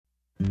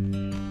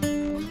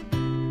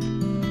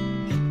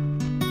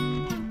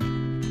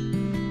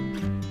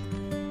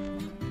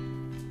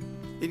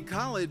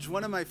college,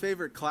 one of my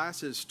favorite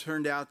classes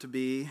turned out to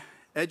be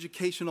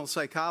educational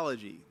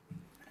psychology.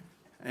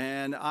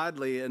 And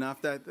oddly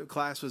enough, that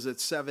class was at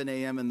 7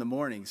 a.m. in the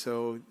morning.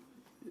 So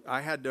I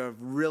had to have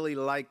really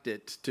liked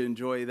it to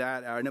enjoy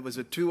that. And it was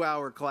a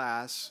 2-hour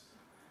class.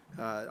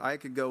 I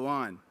could go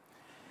on.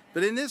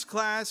 But in this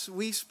class,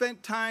 we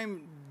spent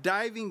time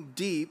diving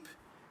deep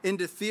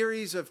into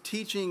theories of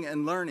teaching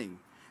and learning.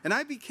 And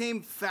I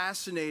became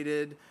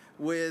fascinated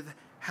with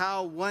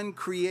how one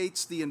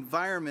creates the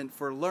environment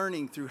for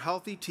learning through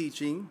healthy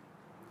teaching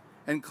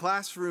and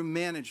classroom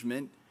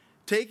management,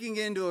 taking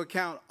into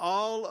account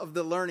all of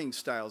the learning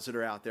styles that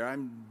are out there.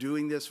 I'm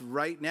doing this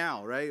right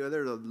now, right?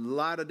 There's a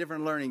lot of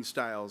different learning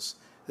styles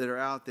that are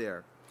out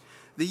there.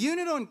 The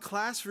unit on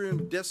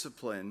classroom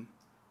discipline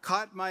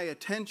caught my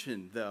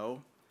attention,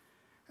 though,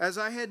 as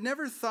I had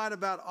never thought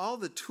about all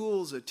the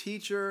tools a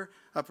teacher,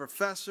 a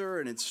professor,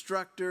 an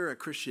instructor, a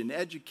Christian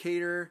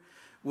educator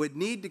would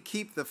need to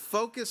keep the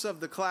focus of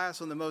the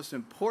class on the most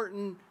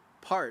important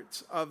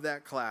parts of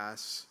that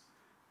class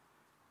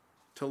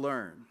to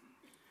learn.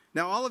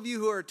 Now, all of you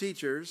who are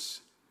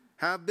teachers,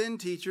 have been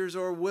teachers,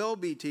 or will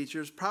be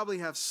teachers, probably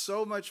have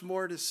so much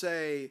more to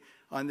say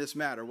on this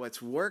matter.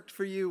 What's worked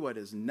for you, what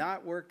has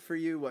not worked for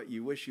you, what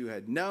you wish you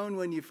had known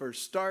when you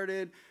first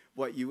started,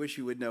 what you wish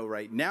you would know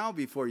right now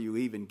before you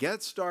even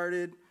get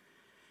started.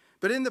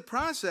 But in the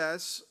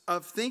process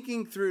of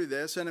thinking through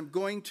this, and I'm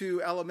going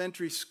to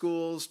elementary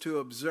schools to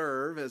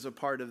observe as a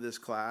part of this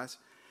class,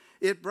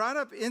 it brought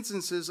up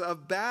instances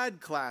of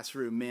bad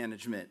classroom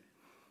management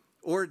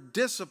or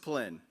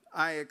discipline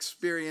I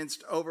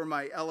experienced over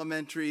my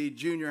elementary,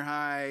 junior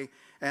high,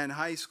 and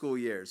high school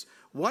years.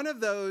 One of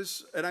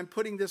those, and I'm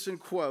putting this in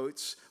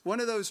quotes, one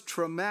of those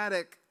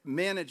traumatic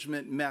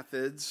management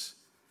methods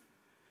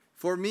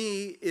for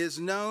me is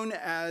known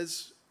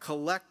as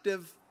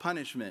collective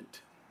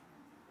punishment.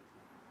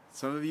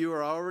 Some of you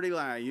are already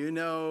lying. You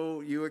know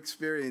you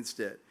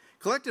experienced it.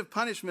 Collective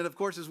punishment, of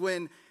course, is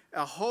when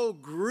a whole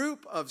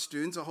group of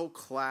students, a whole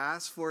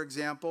class, for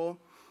example,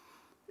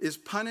 is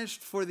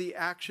punished for the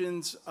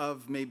actions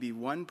of maybe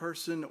one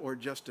person or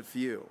just a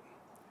few.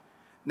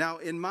 Now,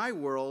 in my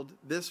world,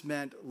 this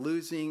meant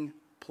losing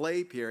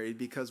play period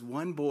because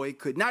one boy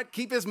could not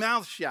keep his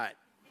mouth shut.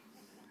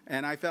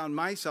 And I found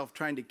myself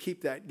trying to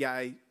keep that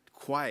guy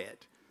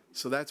quiet.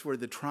 So that's where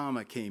the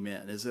trauma came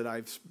in, is that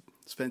I've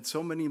spent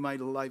so many of my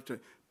life to,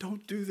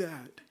 don't do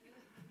that.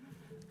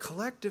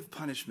 Collective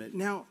punishment.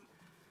 Now,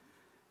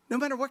 no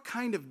matter what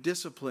kind of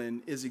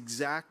discipline is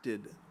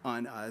exacted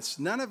on us,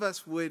 none of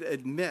us would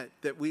admit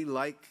that we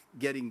like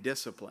getting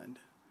disciplined.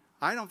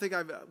 I don't think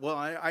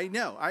I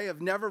know. I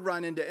have never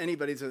run into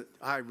anybody that says,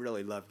 I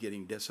really love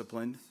getting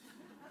disciplined.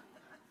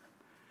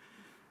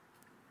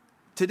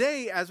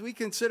 Today, as we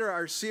consider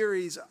our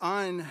series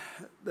on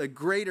the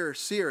greater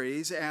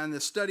series and the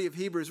study of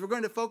Hebrews, we're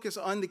going to focus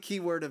on the key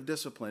word of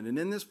discipline. And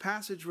in this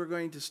passage we're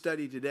going to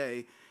study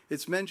today,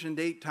 it's mentioned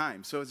 8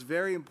 times. So it's a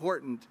very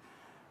important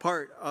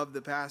part of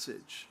the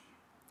passage.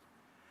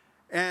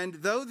 And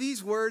though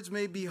these words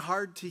may be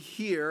hard to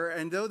hear,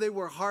 and though they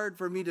were hard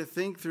for me to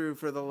think through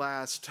for the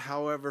last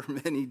however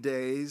many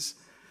days,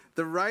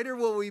 the writer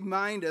will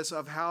remind us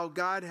of how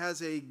God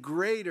has a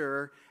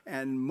greater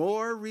and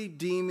more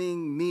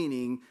redeeming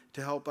meaning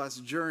to help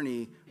us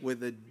journey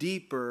with a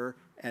deeper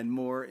and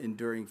more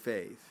enduring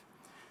faith.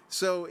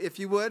 So if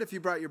you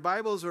brought your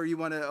Bibles or you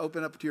want to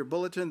open up to your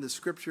bulletin, the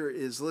scripture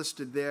is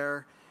listed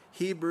there,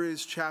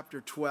 Hebrews chapter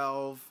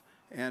 12,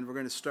 and we're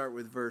going to start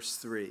with verse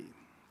 3. It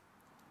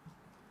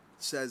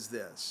says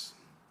this,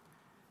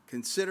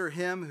 "Consider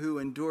him who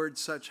endured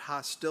such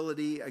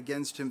hostility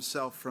against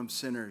himself from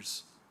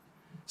sinners,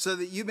 so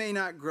that you may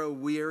not grow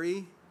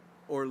weary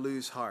or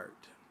lose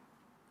heart.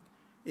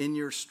 In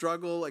your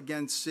struggle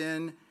against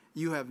sin,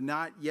 you have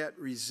not yet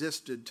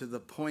resisted to the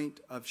point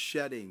of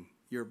shedding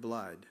your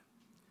blood.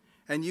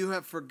 And you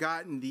have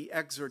forgotten the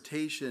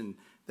exhortation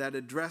that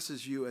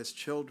addresses you as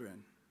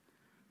children.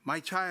 My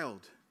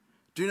child,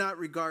 do not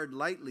regard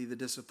lightly the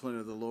discipline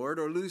of the Lord,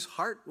 or lose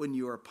heart when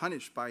you are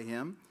punished by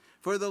him.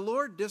 For the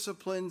Lord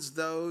disciplines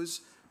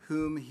those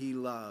whom he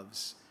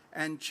loves,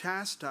 and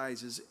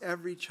chastises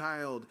every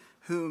child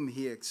whom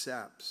he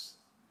accepts.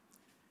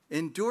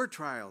 Endure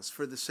trials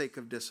for the sake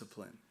of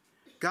discipline.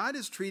 God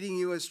is treating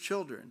you as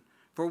children.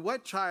 For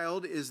what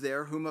child is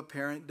there whom a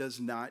parent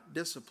does not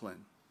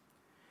discipline?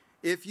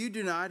 If you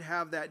do not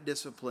have that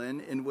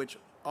discipline in which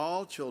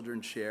all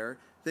children share,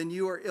 then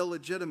you are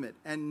illegitimate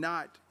and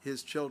not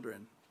his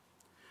children.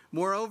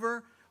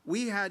 Moreover,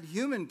 we had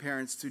human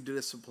parents to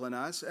discipline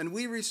us, and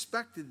we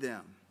respected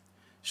them.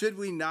 Should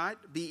we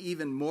not be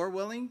even more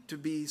willing to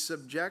be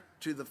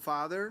subject to the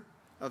Father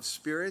of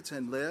spirits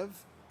and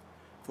live?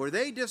 For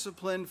they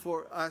discipline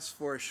for us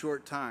for a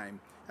short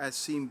time, as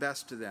seemed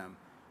best to them,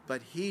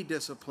 but he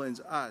disciplines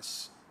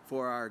us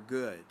for our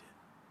good,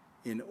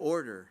 in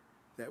order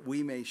that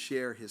we may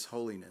share his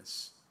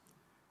holiness.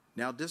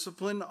 Now,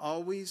 discipline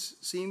always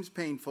seems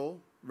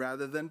painful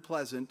rather than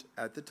pleasant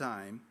at the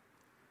time,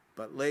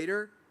 but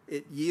later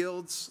it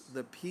yields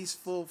the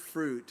peaceful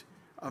fruit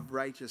of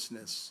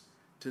righteousness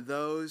to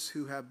those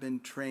who have been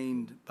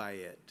trained by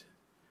it.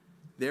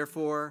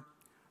 Therefore,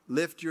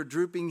 lift your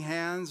drooping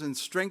hands and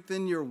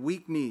strengthen your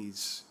weak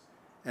knees,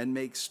 and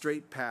make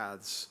straight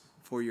paths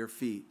for your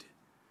feet,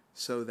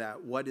 so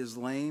that what is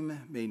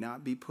lame may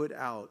not be put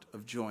out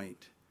of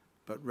joint,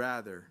 but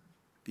rather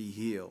be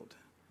healed.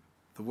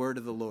 The word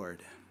of the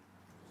Lord.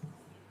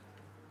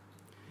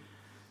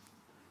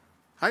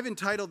 I've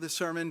entitled this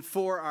sermon,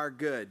 For Our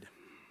Good.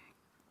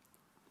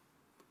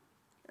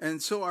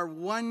 And so our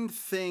one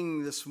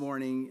thing this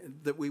morning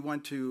that we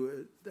want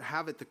to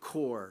have at the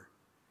core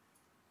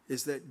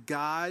is that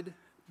God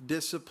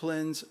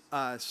disciplines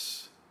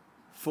us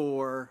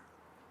for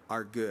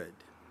our good.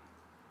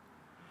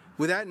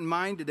 With that in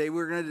mind today,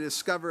 we're going to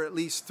discover at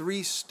least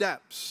 3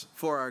 steps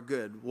for our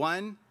good.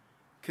 1,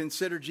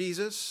 consider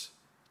Jesus.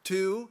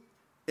 2,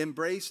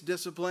 embrace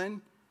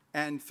discipline.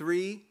 And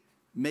 3,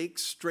 make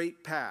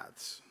straight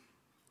paths.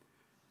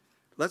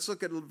 Let's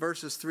look at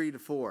verses 3 to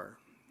 4.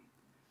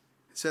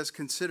 It says,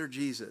 consider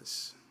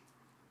Jesus.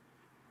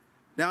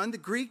 Now in the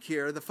Greek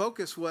here, the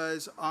focus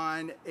was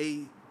on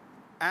an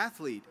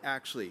athlete,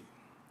 actually.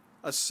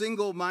 A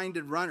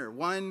single-minded runner.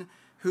 One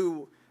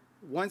who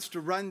wants to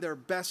run their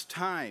best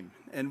time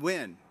and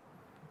win.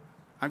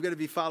 I'm going to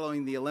be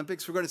following the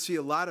Olympics. We're going to see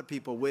a lot of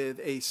people with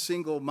a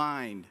single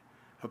mind,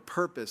 a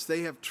purpose.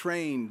 They have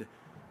trained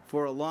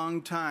for a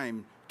long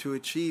time to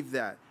achieve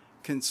that.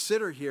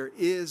 Consider here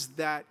is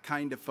that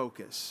kind of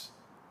focus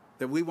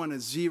that we want to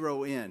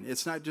zero in.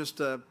 It's not just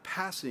a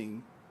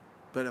passing,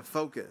 but a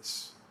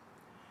focus.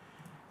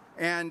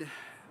 And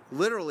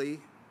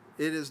literally,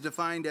 it is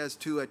defined as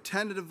to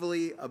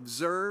attentively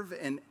observe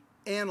and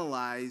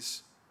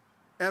analyze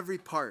every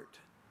part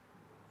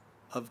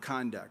of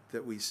conduct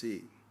that we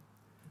see.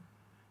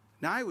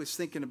 Now, I was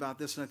thinking about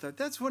this, and I thought,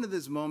 that's one of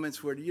those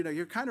moments where,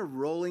 you're kind of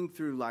rolling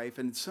through life,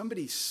 and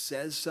somebody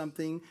says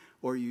something,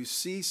 or you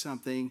see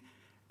something,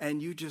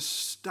 and you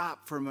just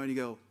stop for a moment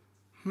and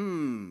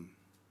you go,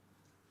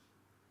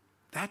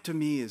 that to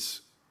me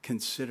is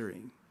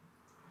considering.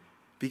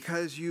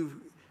 Because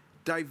you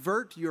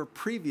divert your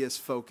previous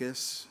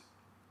focus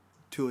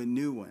to a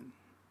new one.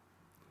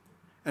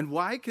 And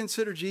why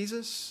consider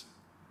Jesus?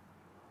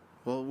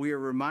 Well, we are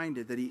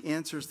reminded that he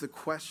answers the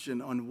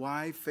question on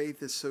why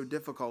faith is so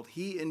difficult.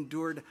 He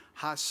endured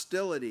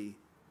hostility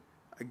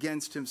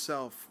against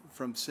himself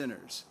from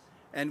sinners.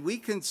 And we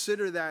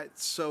consider that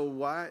so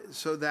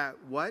that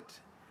what?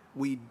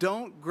 We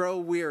don't grow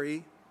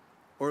weary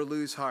or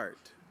lose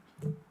heart.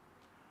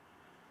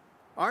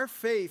 Our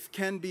faith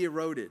can be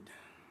eroded.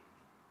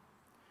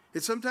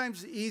 It's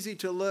sometimes easy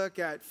to look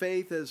at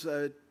faith as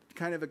a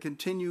kind of a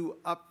continue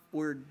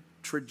upward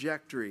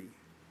trajectory.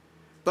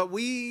 But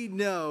we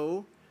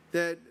know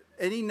that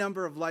any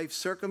number of life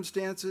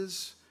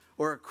circumstances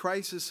or a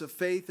crisis of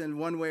faith in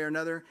one way or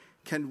another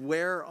can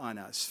wear on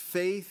us.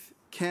 Faith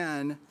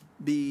can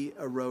be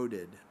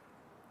eroded.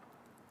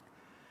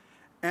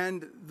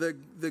 And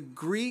the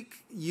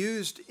Greek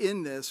used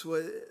in this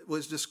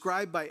was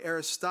described by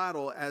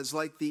Aristotle as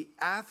like the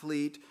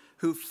athlete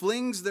who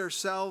flings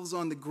themselves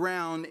on the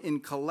ground in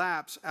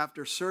collapse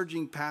after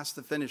surging past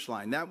the finish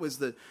line. That was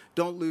the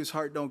don't lose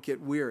heart, don't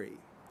get weary.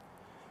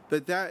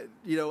 But that,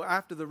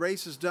 after the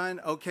race is done,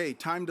 okay,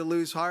 time to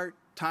lose heart,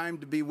 time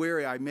to be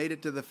weary. I made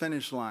it to the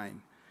finish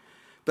line.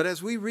 But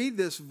as we read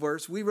this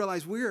verse, we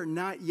realize we are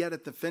not yet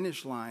at the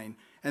finish line.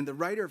 And the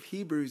writer of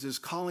Hebrews is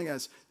calling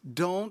us,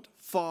 don't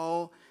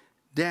fall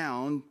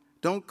down,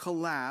 don't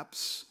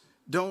collapse,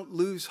 don't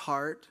lose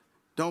heart,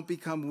 don't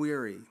become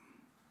weary.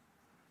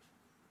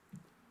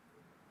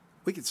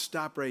 We could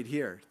stop right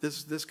here.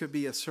 This could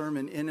be a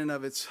sermon in and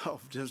of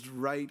itself, just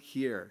right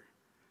here.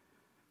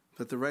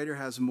 But the writer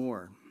has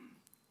more.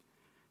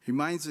 He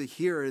reminds the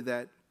hearer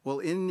that,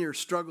 in your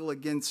struggle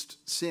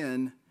against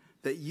sin,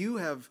 that you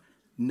have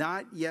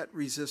not yet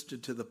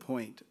resisted to the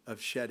point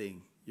of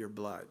shedding your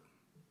blood.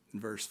 In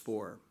verse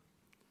 4.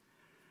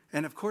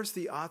 And of course,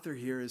 the author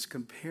here is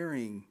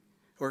comparing,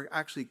 or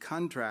actually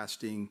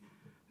contrasting,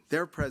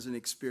 their present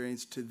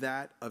experience to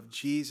that of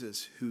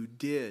Jesus, who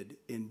did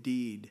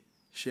indeed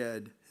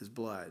shed his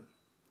blood.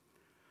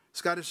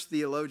 Scottish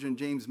theologian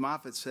James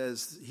Moffat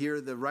says here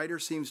the writer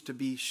seems to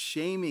be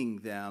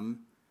shaming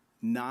them,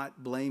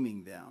 not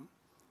blaming them.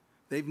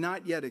 They've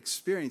not yet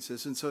experienced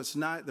this, and so it's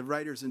not the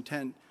writer's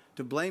intent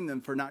to blame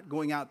them for not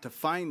going out to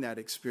find that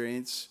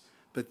experience,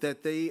 but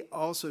that they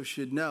also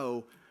should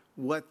know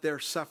what their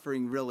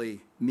suffering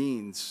really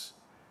means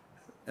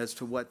as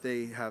to what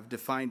they have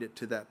defined it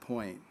to that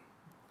point.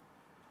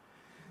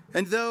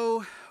 And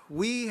though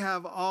we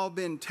have all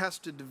been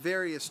tested to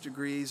various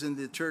degrees in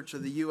the Church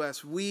of the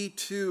U.S., we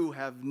too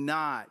have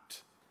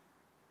not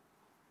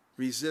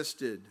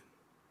resisted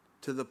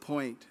to the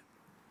point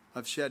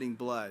of shedding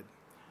blood.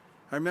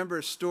 I remember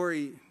a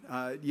story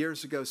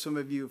years ago. Some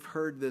of you have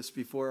heard this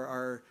before.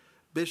 Our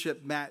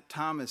Bishop Matt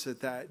Thomas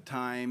at that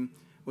time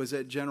was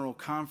at General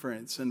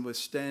Conference and was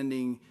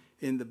standing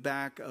in the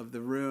back of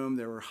the room.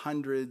 There were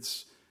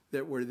hundreds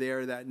that were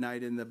there that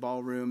night in the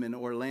ballroom in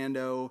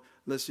Orlando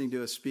listening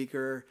to a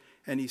speaker.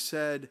 And he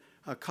said,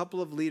 a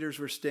couple of leaders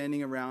were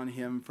standing around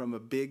him from a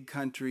big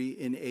country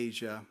in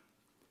Asia,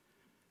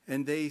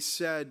 and they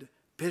said,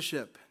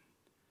 "Bishop,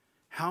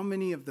 how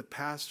many of the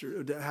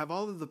pastors, have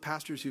all of the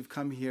pastors who've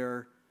come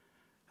here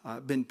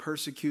been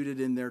persecuted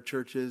in their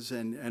churches,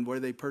 and were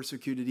they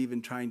persecuted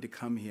even trying to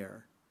come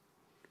here?"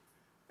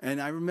 And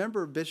I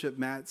remember Bishop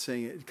Matt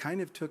saying it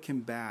kind of took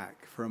him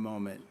back for a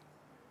moment.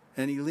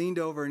 And he leaned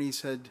over and he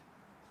said,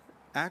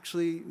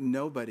 "Actually,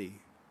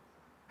 nobody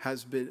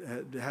has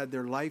had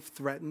their life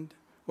threatened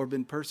or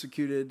been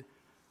persecuted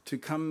to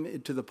come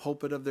into the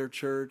pulpit of their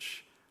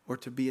church or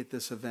to be at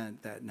this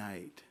event that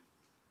night."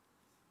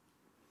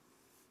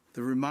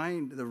 The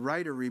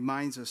writer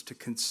reminds us to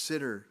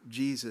consider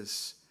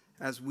Jesus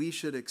as we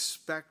should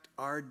expect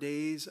our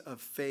days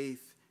of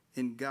faith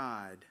in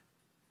God.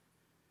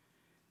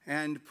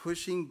 And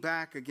pushing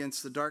back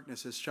against the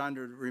darkness, as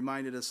Chandra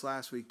reminded us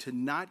last week, to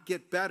not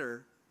get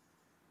better,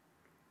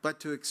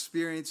 but to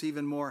experience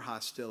even more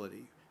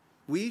hostility.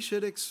 We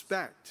should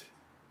expect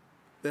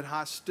that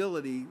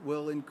hostility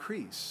will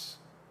increase.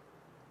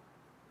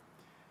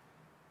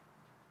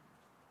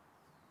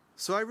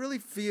 So I really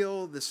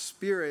feel the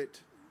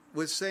Spirit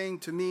was saying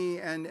to me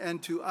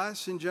and to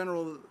us in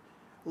general,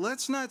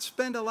 let's not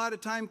spend a lot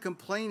of time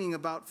complaining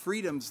about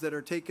freedoms that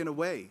are taken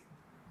away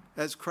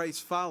as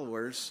Christ's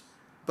followers,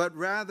 but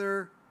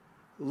rather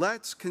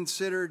let's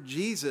consider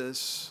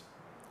Jesus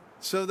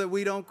so that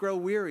we don't grow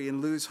weary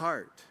and lose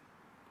heart.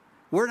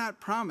 We're not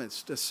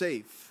promised a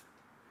safe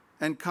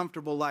and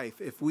comfortable life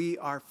if we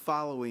are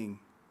following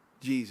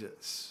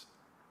Jesus.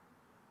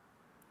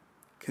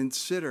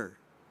 Consider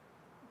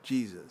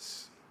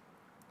Jesus.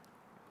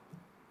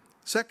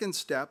 Second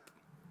step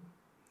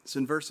is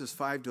in verses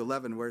 5 to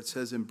 11 where it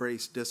says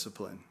embrace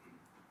discipline.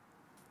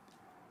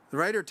 The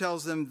writer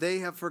tells them they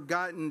have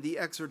forgotten the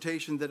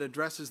exhortation that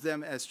addresses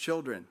them as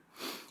children.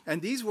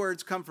 And these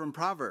words come from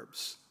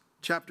Proverbs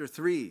chapter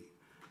 3,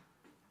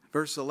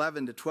 verse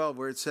 11 to 12,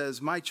 where it says,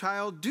 "My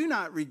child, do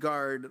not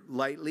regard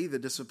lightly the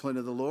discipline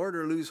of the Lord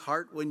or lose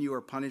heart when you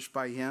are punished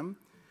by him.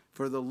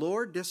 For the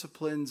Lord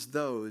disciplines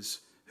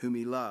those whom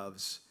he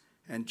loves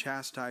and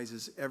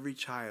chastises every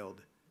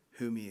child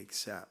whom he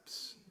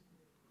accepts."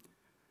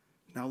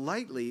 Now,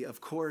 lightly, of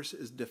course,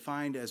 is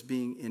defined as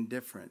being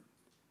indifferent.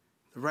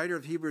 The writer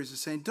of Hebrews is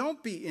saying,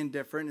 don't be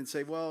indifferent and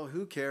say, well,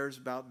 who cares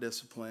about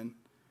discipline?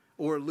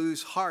 Or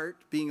lose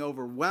heart, being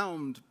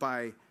overwhelmed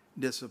by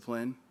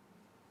discipline.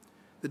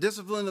 The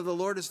discipline of the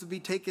Lord is to be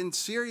taken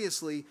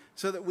seriously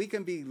so that we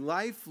can be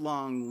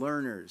lifelong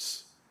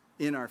learners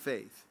in our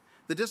faith.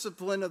 The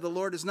discipline of the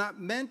Lord is not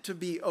meant to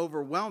be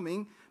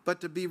overwhelming,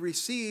 but to be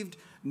received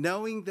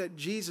knowing that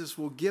Jesus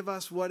will give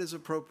us what is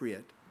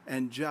appropriate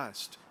and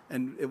just,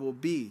 and it will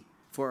be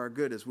for our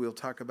good, as we'll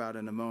talk about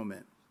in a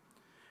moment.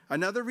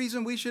 Another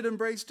reason we should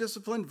embrace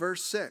discipline,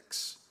 verse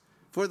 6,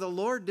 "For the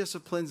Lord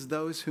disciplines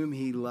those whom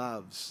he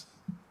loves."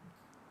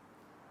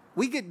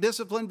 We get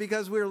disciplined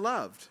because we're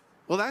loved.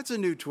 Well, that's a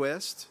new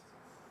twist.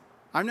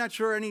 I'm not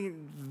sure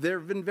there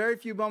have been very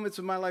few moments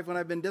in my life when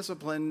I've been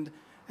disciplined,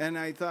 and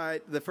I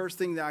thought, the first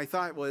thing that I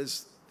thought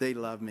was, they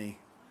love me.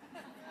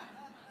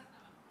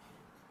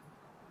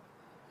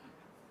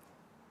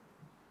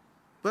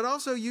 But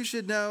also you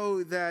should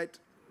know that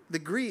the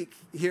Greek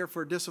here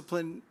for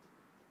discipline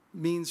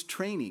means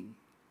training.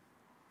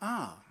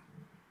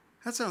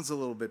 That sounds a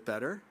little bit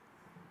better.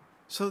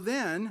 So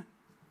then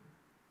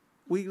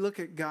we look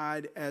at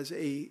God as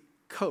a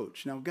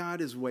coach. Now, God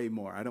is way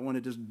more. I don't want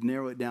to just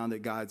narrow it down that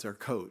God's our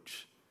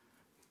coach.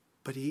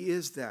 But he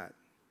is that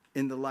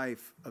in the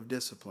life of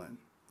discipline.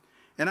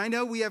 And I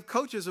know we have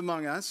coaches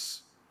among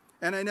us,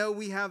 and I know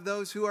we have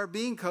those who are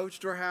being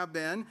coached or have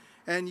been,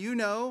 and you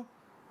know,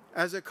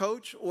 as a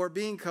coach or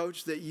being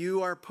coached, that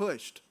you are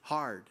pushed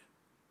hard.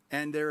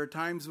 And there are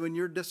times when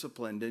you're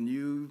disciplined and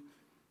you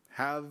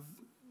have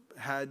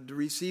had to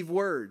receive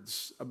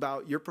words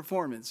about your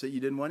performance that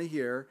you didn't want to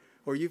hear,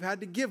 or you've had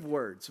to give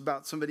words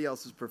about somebody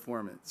else's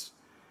performance.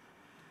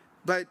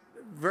 But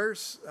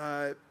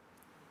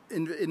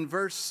in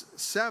verse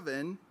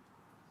 7,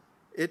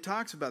 it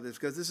talks about this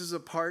because this is a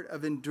part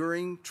of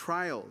enduring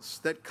trials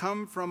that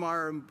come from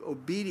our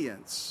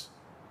obedience.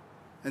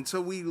 And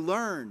so we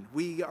learn,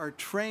 we are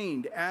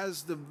trained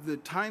as the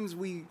times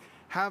we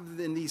have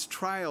in these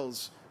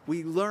trials,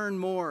 we learn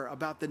more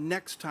about the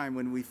next time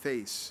when we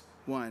face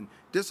one.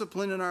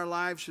 Discipline in our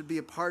lives should be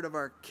a part of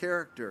our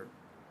character.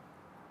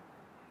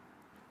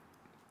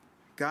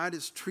 God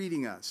is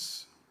treating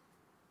us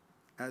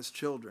as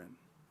children.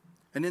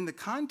 And in the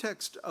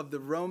context of the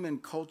Roman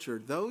culture,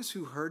 those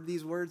who heard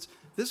these words,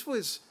 this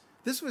was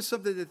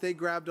something that they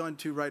grabbed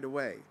onto right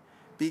away.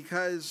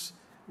 Because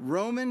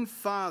Roman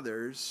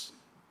fathers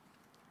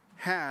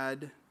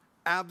had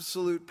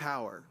absolute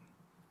power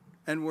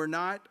and were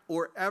not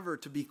or ever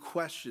to be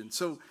questioned.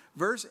 So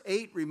verse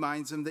 8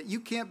 reminds them that you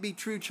can't be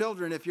true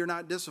children if you're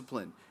not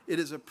disciplined. It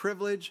is a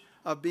privilege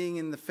of being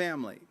in the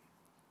family.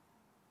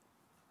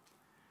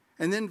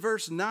 And then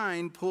verse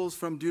 9 pulls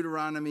from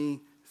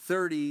Deuteronomy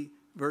 30,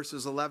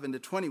 verses 11 to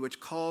 20, which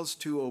calls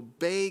to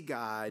obey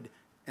God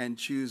and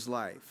choose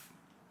life.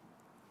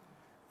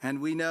 And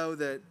we know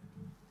that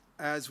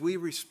as we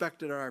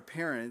respected our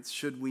parents,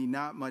 should we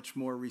not much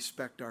more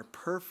respect our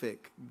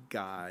perfect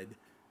God?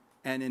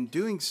 And in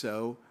doing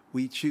so,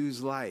 we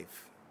choose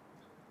life.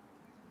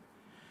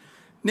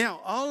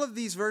 Now, all of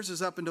these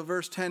verses up until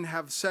verse 10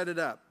 have set it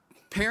up.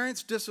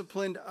 Parents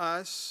disciplined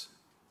us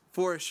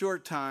for a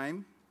short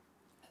time,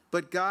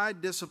 but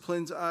God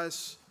disciplines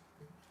us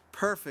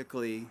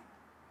perfectly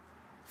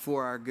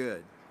for our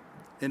good,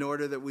 in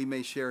order that we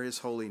may share his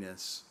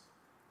holiness,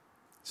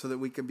 so that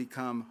we can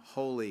become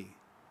holy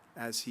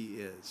as he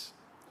is.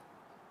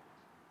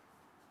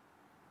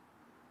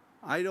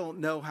 I don't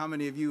know how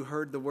many of you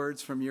heard the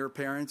words from your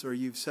parents, or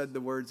you've said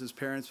the words as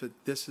parents, but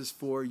this is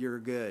for your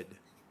good.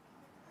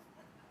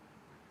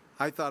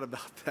 I thought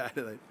about that.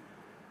 Like,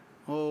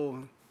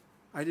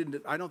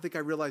 I don't think I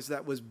realized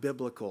that was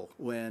biblical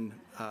when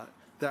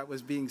that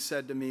was being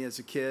said to me as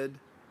a kid.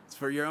 It's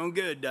for your own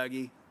good,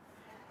 Dougie.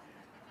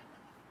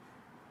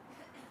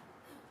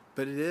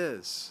 But it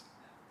is.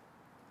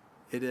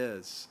 It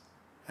is.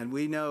 And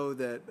we know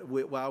that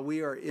while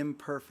we are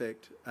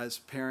imperfect as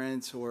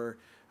parents, or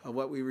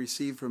what we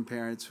receive from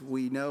parents,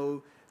 we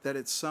know that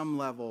at some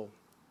level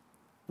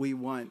we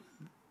want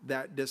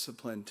that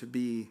discipline to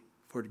be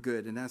for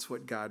good. And that's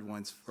what God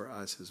wants for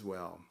us as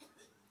well.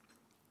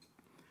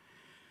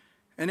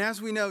 And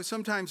as we know,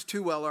 sometimes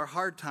too well, our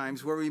hard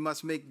times where we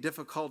must make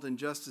difficult and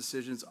just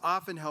decisions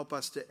often help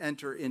us to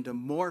enter into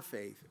more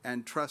faith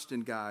and trust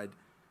in God,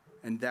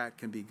 and that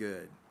can be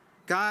good.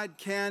 God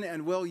can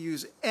and will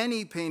use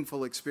any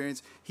painful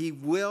experience. He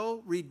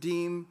will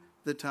redeem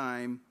the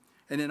time.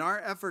 And in our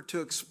effort to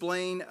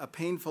explain a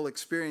painful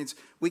experience,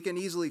 we can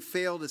easily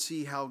fail to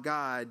see how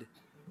God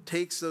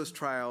takes those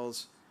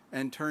trials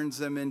and turns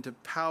them into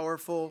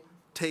powerful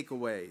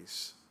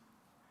takeaways.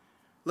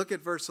 Look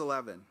at verse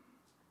 11.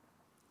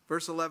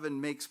 Verse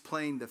 11 makes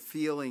plain the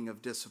feeling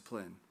of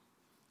discipline.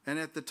 And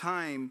at the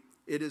time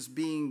it is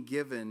being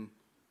given,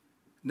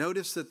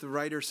 notice that the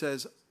writer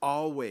says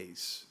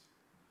always.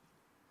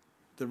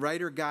 The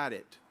writer got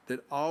it,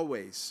 that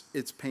always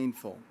it's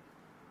painful,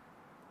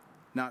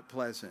 not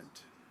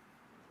pleasant.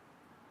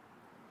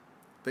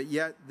 But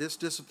yet this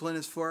discipline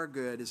is for our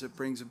good, as it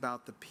brings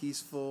about the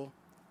peaceful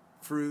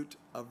fruit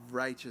of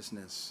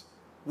righteousness.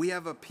 We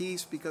have a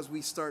peace because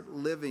we start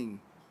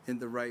living in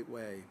the right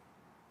way.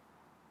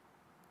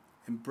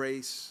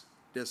 Embrace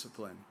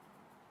discipline.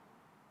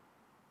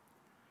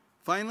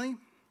 Finally,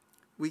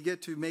 we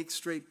get to make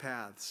straight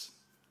paths.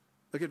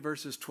 Look at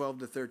verses 12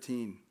 to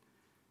 13.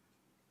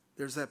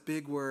 There's that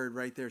big word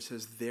right there that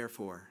says,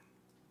 therefore.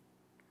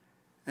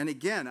 And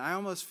again, I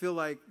almost feel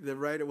like the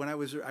writer, when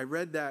I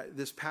read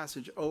this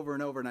passage over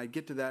and over, and I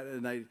get to that,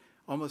 and I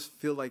almost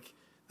feel like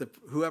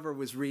whoever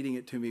was reading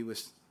it to me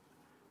was,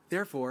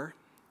 therefore,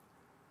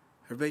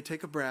 everybody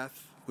take a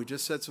breath. We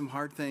just said some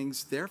hard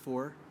things.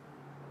 Therefore,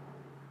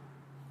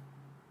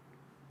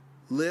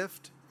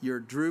 lift your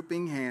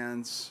drooping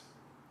hands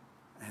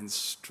and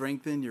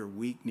strengthen your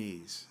weak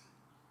knees.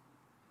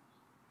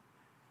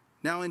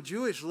 Now, in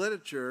Jewish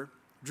literature,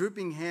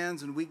 drooping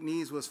hands and weak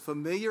knees was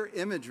familiar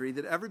imagery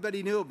that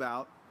everybody knew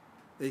about.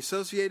 They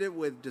associated it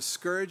with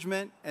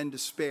discouragement and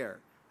despair.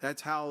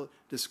 That's how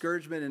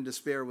discouragement and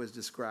despair was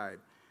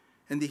described.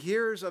 And the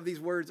hearers of these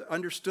words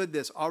understood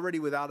this already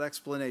without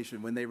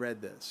explanation when they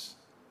read this.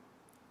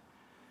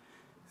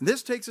 And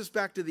this takes us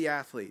back to the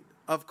athlete.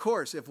 Of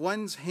course, if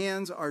one's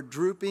hands are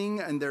drooping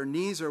and their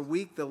knees are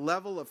weak, the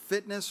level of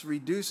fitness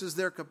reduces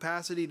their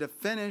capacity to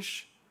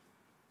finish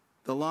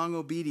the long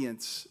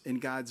obedience in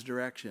God's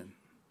direction.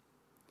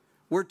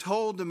 We're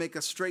told to make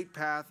a straight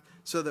path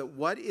so that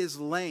what is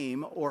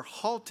lame or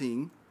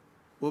halting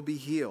will be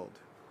healed.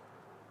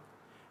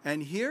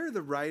 And here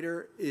the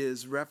writer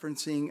is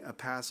referencing a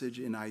passage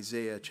in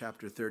Isaiah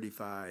chapter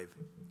 35.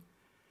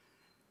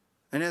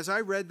 And as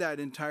I read that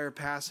entire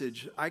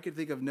passage, I could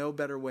think of no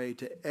better way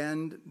to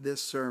end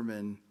this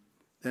sermon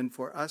than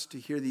for us to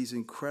hear these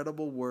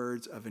incredible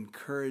words of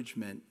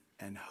encouragement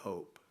and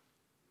hope.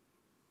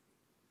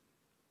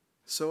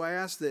 So I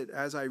ask that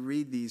as I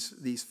read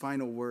these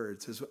final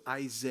words, as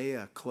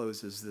Isaiah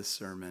closes this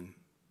sermon,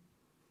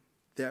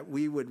 that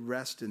we would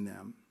rest in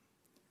them,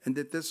 and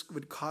that this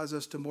would cause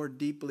us to more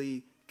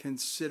deeply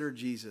consider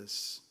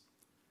Jesus,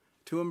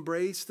 to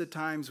embrace the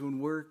times when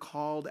we're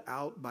called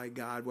out by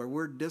God, where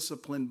we're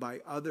disciplined by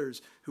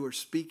others who are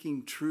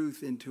speaking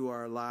truth into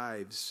our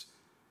lives,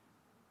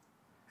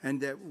 and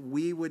that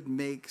we would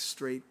make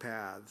straight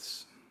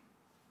paths.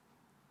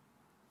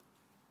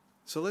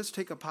 So let's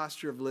take a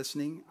posture of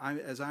listening.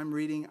 As I'm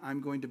reading, I'm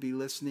going to be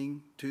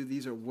listening to.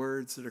 These are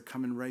words that are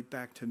coming right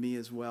back to me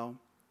as well.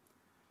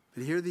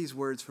 But hear these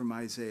words from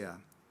Isaiah.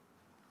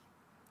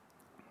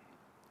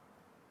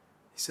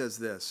 He says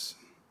this,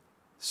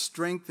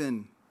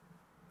 strengthen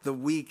the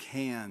weak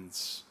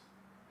hands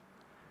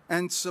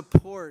and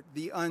support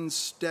the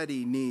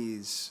unsteady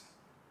knees.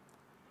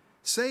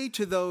 Say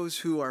to those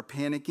who are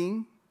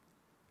panicking,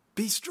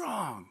 be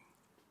strong,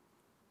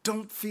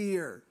 don't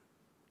fear.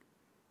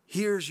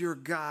 Here's your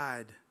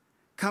God,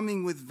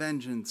 coming with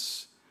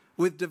vengeance,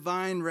 with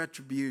divine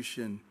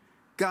retribution.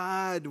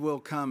 God will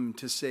come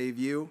to save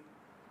you.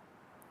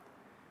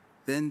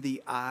 Then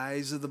the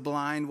eyes of the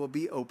blind will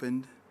be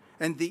opened,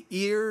 and the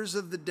ears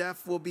of the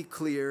deaf will be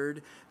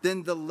cleared.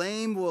 Then the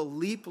lame will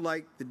leap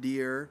like the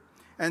deer,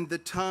 and the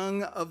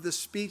tongue of the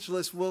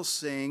speechless will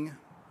sing.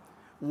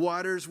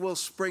 Waters will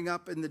spring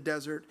up in the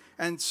desert,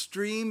 and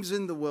streams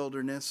in the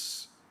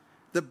wilderness.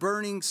 The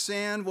burning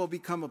sand will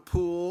become a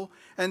pool,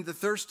 and the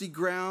thirsty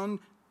ground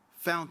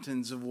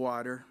fountains of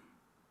water.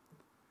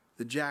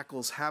 The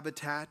jackal's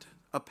habitat,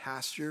 a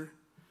pasture.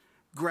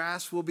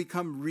 Grass will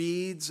become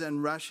reeds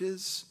and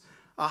rushes.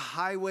 A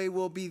highway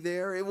will be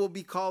there. It will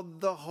be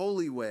called the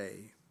Holy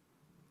Way.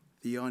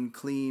 The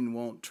unclean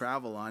won't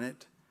travel on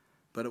it,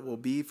 but it will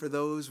be for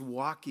those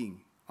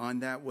walking on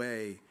that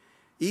way.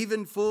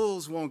 Even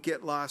fools won't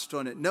get lost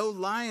on it. No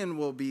lion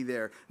will be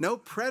there. No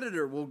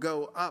predator will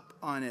go up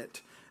on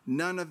it.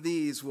 None of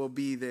these will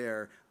be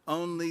there.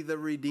 Only the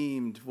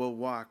redeemed will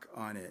walk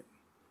on it.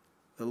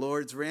 The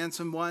Lord's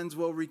ransomed ones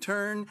will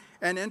return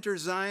and enter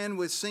Zion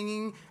with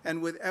singing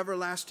and with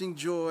everlasting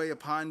joy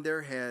upon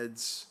their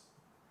heads.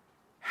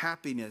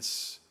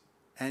 Happiness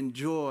and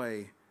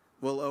joy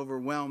will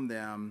overwhelm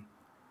them.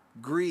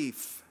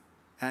 Grief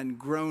and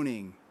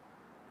groaning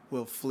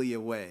will flee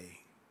away.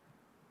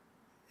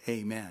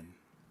 Amen.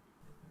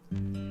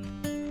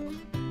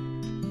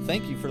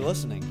 Thank you for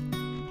listening.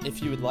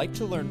 If you would like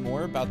to learn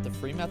more about the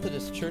Free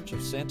Methodist Church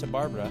of Santa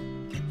Barbara,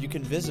 you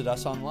can visit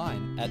us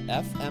online at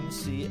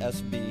fmcsb.org.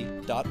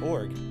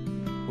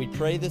 We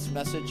pray this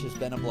message has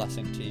been a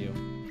blessing to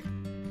you.